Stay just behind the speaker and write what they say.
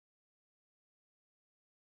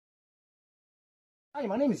Hi,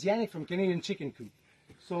 my name is Yannick from Canadian Chicken Coop.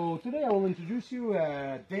 So today I will introduce you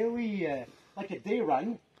a daily, like a day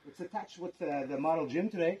run. It's attached with the model gym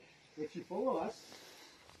today. If you follow us,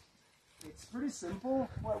 it's pretty simple.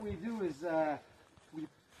 What we do is we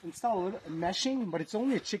install a little meshing, but it's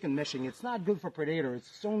only a chicken meshing. It's not good for predators.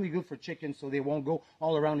 It's only good for chickens, so they won't go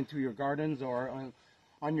all around into your gardens or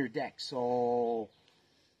on your deck. So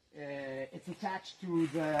it's attached to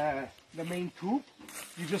the main coop.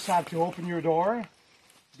 You just have to open your door,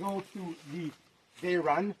 go to the day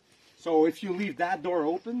run. So if you leave that door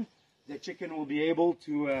open, the chicken will be able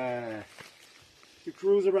to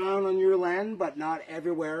cruise around on your land, but not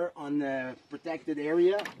everywhere on the protected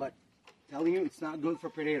area. But telling you, it's not good for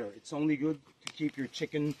predator. It's only good to keep your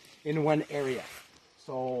chicken in one area.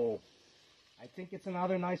 So I think it's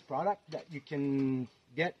another nice product that you can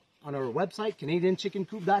get on our website,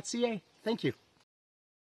 CanadianChickenCoop.ca. Thank you.